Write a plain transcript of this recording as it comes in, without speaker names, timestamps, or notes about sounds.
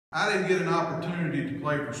I didn't get an opportunity to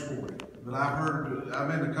play for Sporting, but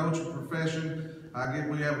I'm in the coaching profession.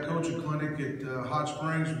 We have a coaching clinic at Hot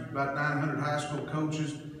Springs with about 900 high school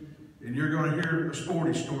coaches, and you're going to hear a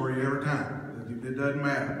Sporty story every time. It doesn't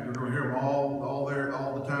matter. You're going to hear them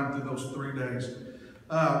all the time through those 3 days.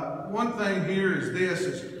 One thing here is this: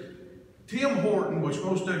 is Tim Horton, which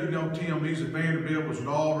most of you know Tim. He's at Vanderbilt, was at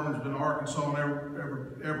Auburn, has been at Arkansas,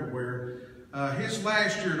 and everywhere. His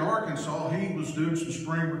last year at Arkansas, he was doing some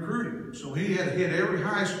spring recruiting. So he had to hit every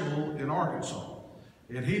high school in Arkansas.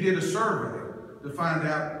 And he did a survey to find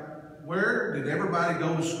out where did everybody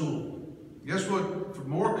go to school. Guess what? For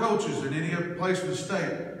more coaches than any other place in the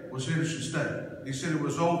state was Henderson State. He said it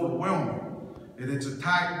was overwhelming. And it's a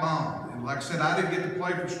tight bond. And like I said, I didn't get to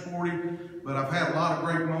play for Sporting, but I've had a lot of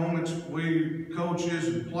great moments. We coaches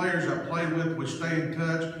and players I played with, we stay in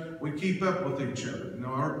touch. We keep up with each other. You know,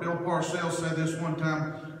 our Bill Parcells said this one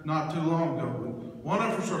time not too long ago. When one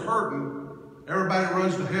of us are hurting, everybody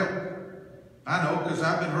runs to help. I know, because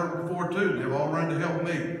I've been hurt before too. They've all run to help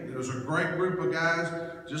me. It was a great group of guys,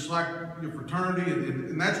 just like your fraternity,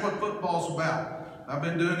 and that's what football's about. I've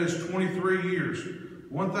been doing this 23 years.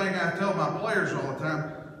 One thing I tell my players all the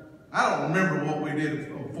time, I don't remember what we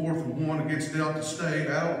did on 4th and 1 against Delta State.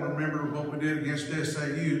 I don't remember what we did against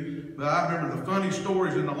SAU. But I remember the funny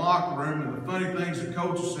stories in the locker room and the funny things that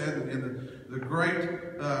coaches said and the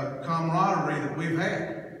great camaraderie that we've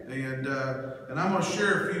had. And I'm going to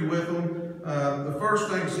share a few with them. The first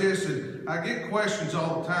thing is this, and I get questions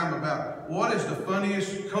all the time about what is the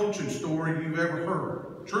funniest coaching story you've ever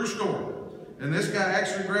heard. True story. And this guy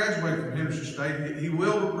actually graduated from Henderson State. He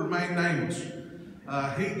will remain nameless.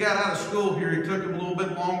 He got out of school here. He took him a little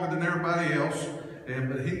bit longer than everybody else.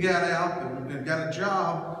 But he got out and got a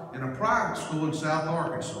job in a private school in South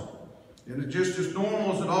Arkansas. And it's just as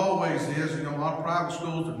normal as it always is. You know, a lot of private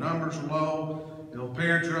schools, the numbers are low. You know,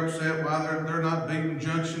 parents are upset why they're not beating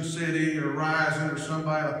Junction City or Rising or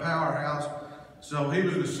somebody, a powerhouse. So he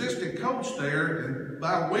was an assistant coach there, and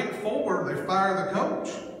by week 4, they fired the coach.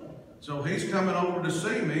 So he's coming over to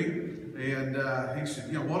see me, and he said,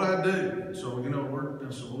 you know, what I do? So, you know,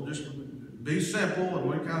 we'll just be simple, and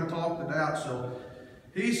we kind of talked it out. So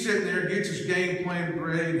he's sitting there, gets his game plan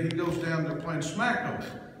ready, and he goes down there playing smackdown.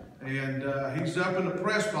 And he's up in the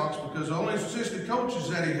press box because the only assistant coaches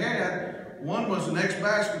that he had, one was an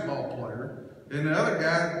ex-basketball player, and the other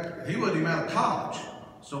guy, he wasn't even out of college.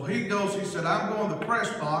 So he goes, he said, I'm going to the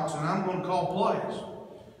press box, and I'm going to call plays.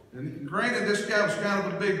 And granted, this guy was kind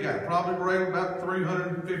of a big guy, probably weighed about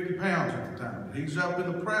 350 pounds at the time. He's up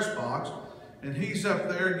in the press box, and he's up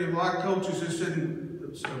there, and a lot of coaches, it's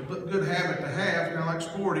a good habit to have, kind of like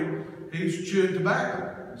Sporting, he's chewing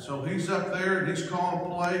tobacco. So he's up there, and he's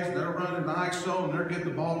calling plays, and they're running the ISO, and they're getting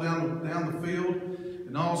the ball down the field.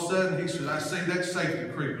 And all of a sudden, he said, I see that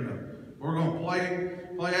safety creeping up. We're going to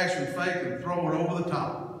play action fake and throw it over the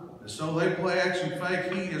top. And so they play action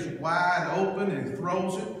fake. He is wide open, and he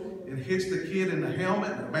throws it, and hits the kid in the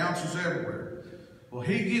helmet, and it bounces everywhere. Well,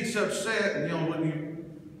 he gets upset, and you know, when you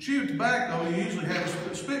chew tobacco, you usually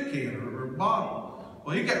have a spit can or a bottle.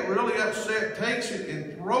 Well, he got really upset, takes it,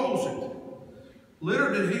 and throws it.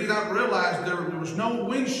 Little did he not realize there was no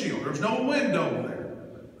windshield, there was no window there.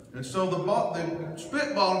 And so the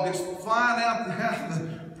spit bottle gets flying out of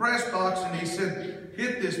the press box, and he said,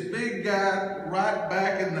 hit this big guy right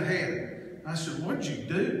back in the head. I said, what'd you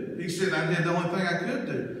do? He said, I did the only thing I could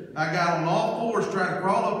do. I got on all 4s trying to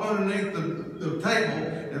crawl up underneath the table,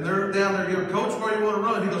 and they're down there, you know, Coach, where you want to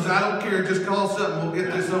run? He goes, I don't care, just call something, we'll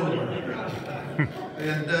get this over.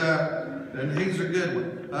 And he's a good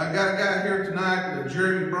one. I got a guy here tonight,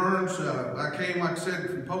 Jeremy Burns. I came, like I said,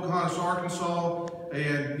 from Pocahontas, Arkansas,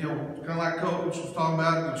 and, you know, kind of like Coach was talking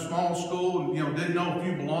about, in a small school, and, you know, didn't know if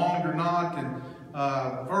you belonged or not. And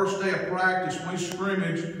first day of practice, we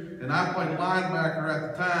scrimmaged, and I played linebacker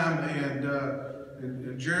at the time,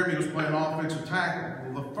 and Jeremy was playing offensive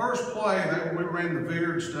tackle. Well, the first play that we ran the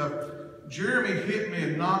veer and stuff, Jeremy hit me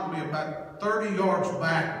and knocked me about 30 yards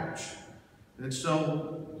backwards. And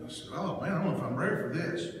so I said, oh man, I don't know if I'm ready for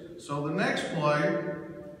this. So the next play,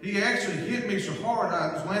 he actually hit me so hard,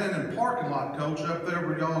 I was landing in the parking lot, Coach, up there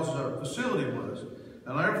where y'all's facility was.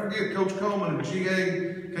 And I'll never forget, Coach Coleman and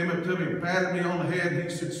GA came up to me and patted me on the head, and he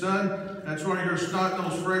said, son, that's one of your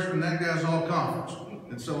snot-nosed freshmen, that guy's all conference.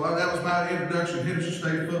 And so that was my introduction to Henderson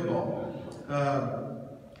State football.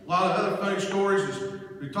 A lot of other funny stories is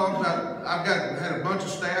we talked about, had a bunch of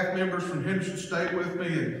staff members from Henderson State with me,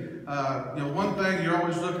 and you know, one thing, you're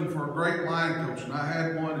always looking for a great line coach, and I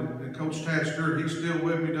had one, and Coach Tad Stewart, he's still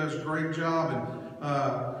with me, does a great job. And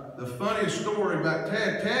the funniest story about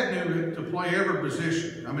Tad knew to play every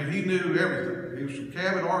position. I mean, he knew everything. He was from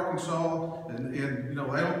Cabot, Arkansas, and you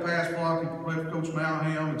know, they don't pass block. He played with Coach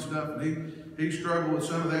Malham and stuff, and he struggled with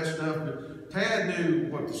some of that stuff. But Tad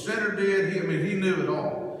knew what the center did. He knew it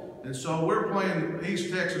all. And so we're playing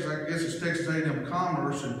East Texas, I guess it's Texas A&M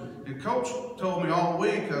Commerce, and Coach told me all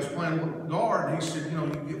week, I was playing guard, and he said, you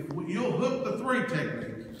know, you'll hook the 3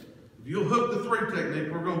 technique. If you'll hook the 3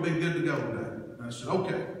 technique, we're going to be good to go today. And I said,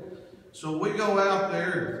 okay. So we go out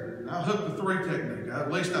there, and I hook the 3 technique.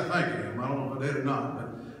 At least I think I am. I don't know if I did or not. But,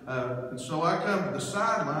 and so I come to the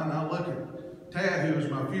sideline, and I look at Tad, who was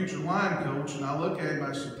my future line coach, and I look at him, and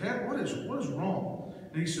I said, Tad, what is wrong?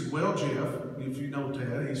 And he said, well, Jeff, if you know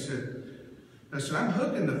Tad, I said, I'm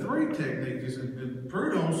hooking the 3 technique. He said, and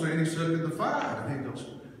Prudhom's saying he's hooking the 5. And he goes,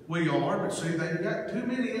 we are, but see, they've got too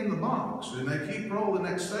many in the box, and they keep rolling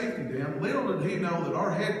that safety down. Little did he know that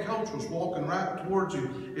our head coach was walking right towards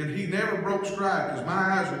him, and he never broke stride because my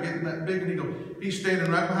eyes were getting that big, and he goes, he's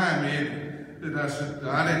standing right behind me. And I said,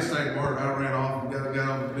 I didn't say a word. I ran off and got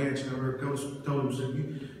on the bench, and the coach told him,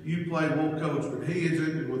 said, you played, won't coach, but he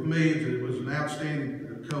is with me. It was an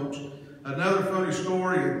outstanding coach. Another funny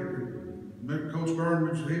story, Coach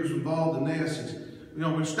Burns, he was involved in this. You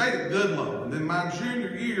know, we stayed at Goodlow, and then my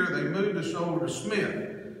junior year, they moved us over to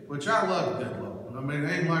Smith, which I loved Goodlow. I mean,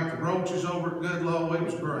 it ain't like the roaches over at Goodlow. It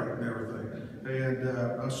was great and everything.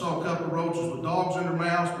 And I saw a couple of roaches with dogs in their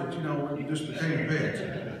mouths, but, you know, we just became pets.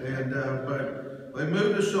 And, but they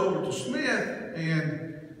moved us over to Smith,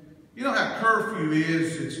 and you know how curfew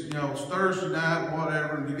is. It's, you know, it's Thursday night,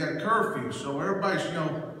 whatever, and you got curfew. So everybody's, you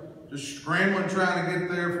know, just scrambling, trying to get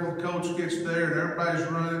there before the coach gets there, and everybody's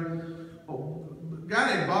running. A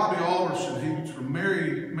guy named Bobby Alderson, he was from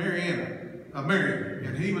Marion,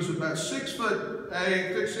 and he was about 6'8",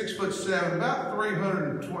 6'7", about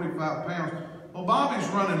 325 pounds. Well, Bobby's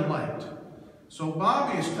running late. So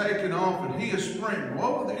Bobby is taking off and he is sprinting.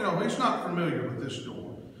 Well, you know, he's not familiar with this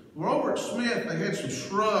store. We're over at Smith, they had some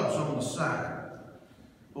shrubs on the side.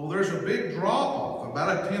 Well, there's a big drop-off,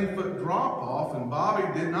 about a 10-foot drop-off, and Bobby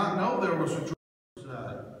did not know there was a drop on the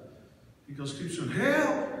side. He goes, keeps saying,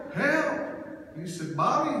 help, help. He said,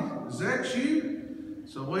 Bobby, is that you?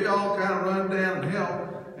 So we all kind of run down and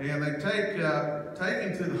help, and they take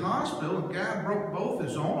him to the hospital. The guy broke both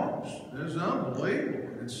his arms. It was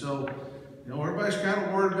unbelievable. And so, you know, everybody's kind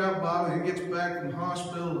of worried about Bobby. He gets back from the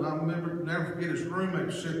hospital, and I remember, never forget, his roommate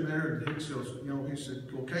was sitting there, and he says, you know, he said,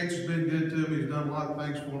 well, Kate's been good to me. He's done a lot of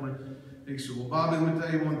things for me. He said, well, Bobby, let me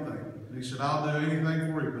tell you one thing. He said, I'll do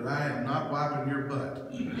anything for you, but I am not wiping your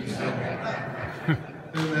butt. So,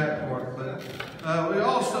 in that part. But we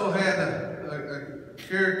also had a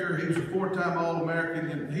character. He was a 4-time All-American,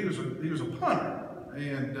 and he was a punter.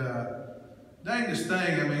 And dangest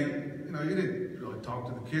thing, I mean, you know, you didn't really talk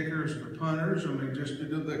to the kickers or the punters. I mean, just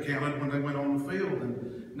they counted when they went on the field.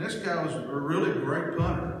 And this guy was a really great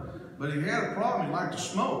punter, but he had a problem. He liked to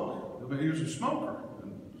smoke. I mean, he was a smoker.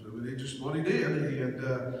 He just what he did.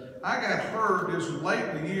 I got hurt. This was late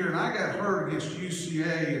in the year, and I got hurt against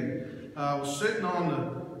UCA, and I was sitting on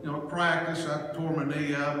the practice. I tore my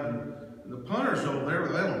knee up, and the punters over there,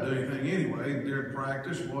 they don't do anything anyway during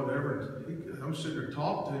practice, whatever. I'm sitting there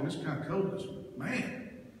talking to him. It's kind of cold. He goes, man,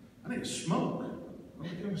 I need to smoke. I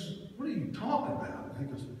goes, what are you talking about? And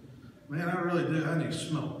he goes, man, I really do. I need to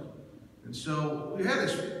smoke. And so we had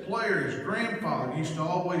this player, his grandfather used to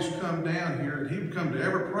always come down here, and he would come to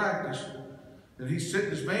every practice, and he'd sit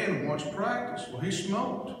in his van and watch practice. Well, he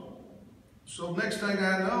smoked. So next thing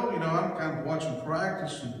I know, I'm kind of watching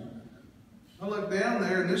practice, and I look down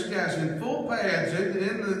there, and this guy's in full pads in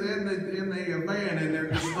the van, and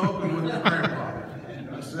they're just smoking with his grandfather.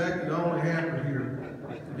 I said, that could only happen here.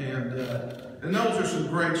 And those are some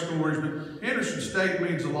great stories, but Henderson State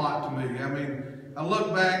means a lot to me. I mean, I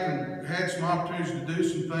look back and had some opportunities to do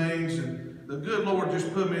some things, and the good Lord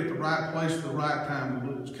just put me at the right place at the right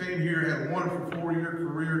time. I came here, had a wonderful 4-year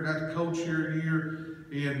career, got to coach here a year,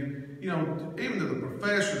 and even to the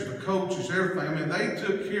professors, the coaches, everything, I mean, they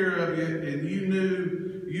took care of you, and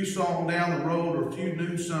you saw them down the road, or if you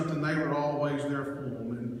knew something, they were always there for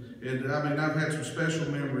them. And I mean, I've had some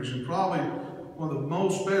special memories, and probably one of the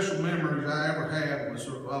most special memories I ever had was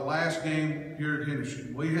our last game here at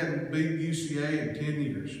Henderson. We hadn't beat UCA in 10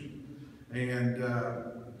 years. And,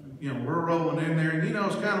 we're rolling in there. And,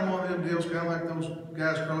 it's kind of one of them deals, kind of like those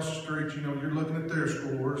guys across the street, you're looking at their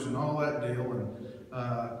scores and all that deal.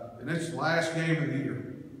 And it's the last game of the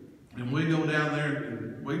year. And we go down there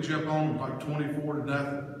and we jump on them like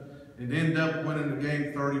 24-0 and end up winning the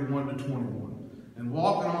game 31-21. And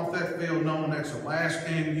walking off that field knowing that's the last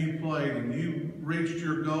game you played and you reached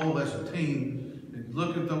your goal as a team, and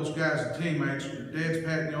look at those guys as teammates, your dad's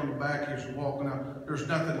patting you on the back as you're walking out, there's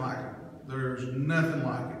nothing like it. There's nothing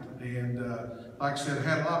like it. And like I said, I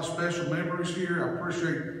had a lot of special memories here. I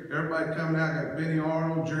appreciate everybody coming out. I got Benny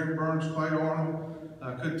Arnold, Jerry Burns, Clay Arnold.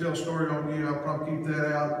 I could tell a story on you. I'll probably keep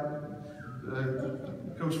that out.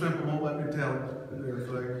 Coach Temple won't let me tell it and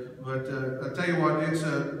everything. But I tell you what, it's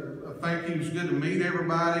I think it was good to meet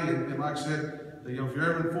everybody. And like I said, if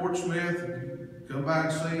you're ever in Fort Smith, come by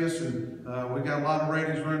and see us. And we got a lot of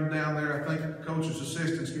Reddies running down there. I think coaches'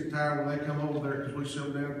 assistants get tired when they come over there because we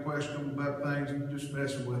sit down and question them about things and just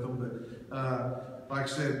messing with them. But like I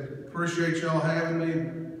said, appreciate y'all having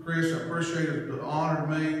me. Chris, I appreciate it. It's an honor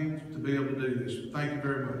to me to be able to do this. Thank you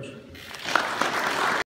very much.